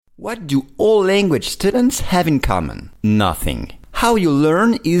What do all language students have in common? Nothing. How you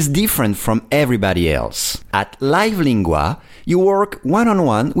learn is different from everybody else. At LiveLingua, you work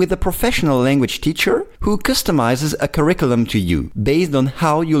one-on-one with a professional language teacher who customizes a curriculum to you based on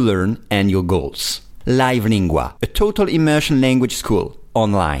how you learn and your goals. LiveLingua, a total immersion language school,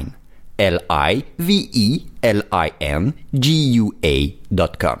 online.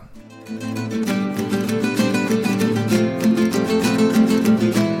 LiveLingua.com.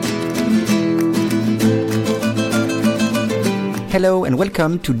 Hello and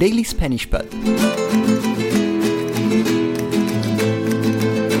welcome to Daily Spanish Pod.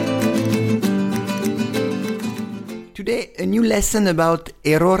 Today, a new lesson about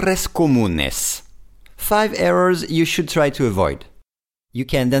errores comunes. 5 errors you should try to avoid. You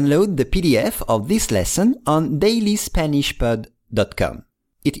can download the PDF of this lesson on dailyspanishpod.com.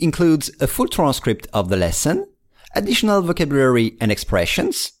 It includes a full transcript of the lesson, additional vocabulary and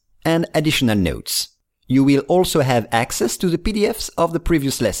expressions, and additional notes. You will also have access to the PDFs of the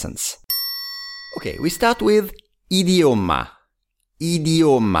previous lessons. Okay, we start with idioma.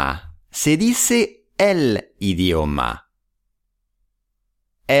 Idioma. Se dice el idioma.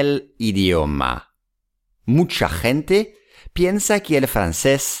 El idioma. Mucha gente piensa que el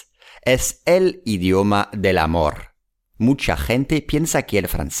francés es el idioma del amor. Mucha gente piensa que el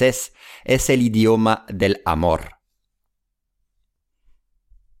francés es el idioma del amor.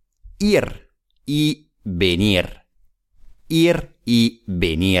 Ir y venir. Ir y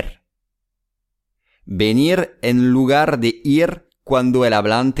venir. Venir en lugar de ir cuando el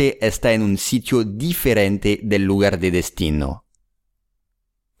hablante está en un sitio diferente del lugar de destino.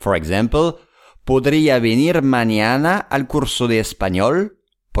 For example, ¿podría venir mañana al curso de español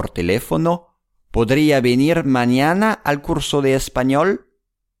por teléfono? ¿Podría venir mañana al curso de español?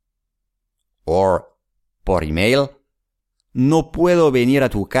 Or, por email, no puedo venir a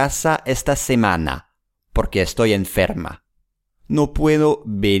tu casa esta semana porque estoy enferma. No puedo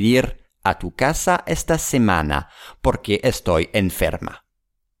venir a tu casa esta semana porque estoy enferma.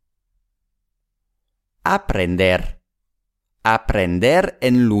 Aprender. Aprender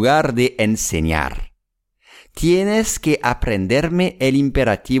en lugar de enseñar. Tienes que aprenderme el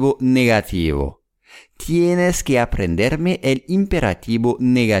imperativo negativo. Tienes que aprenderme el imperativo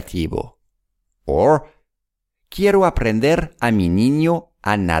negativo. Or, quiero aprender a mi niño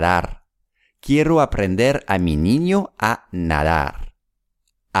a nadar. Quiero aprender a mi niño a nadar.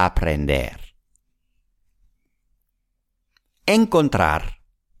 Aprender. Encontrar.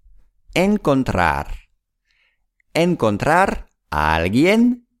 Encontrar. Encontrar a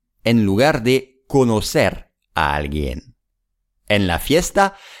alguien en lugar de conocer a alguien. En la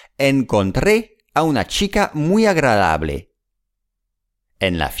fiesta encontré a una chica muy agradable.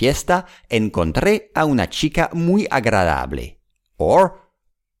 En la fiesta encontré a una chica muy agradable. Or,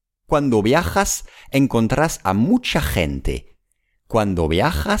 cuando viajas encontrás a mucha gente. Cuando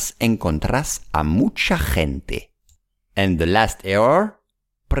viajas encontrás a mucha gente. And the last error,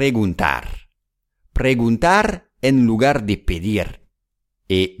 preguntar. Preguntar en lugar de pedir.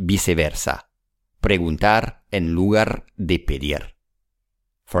 Y viceversa. Preguntar en lugar de pedir.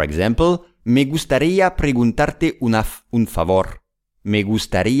 For example, me gustaría preguntarte un favor. Me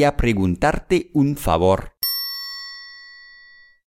gustaría preguntarte un favor.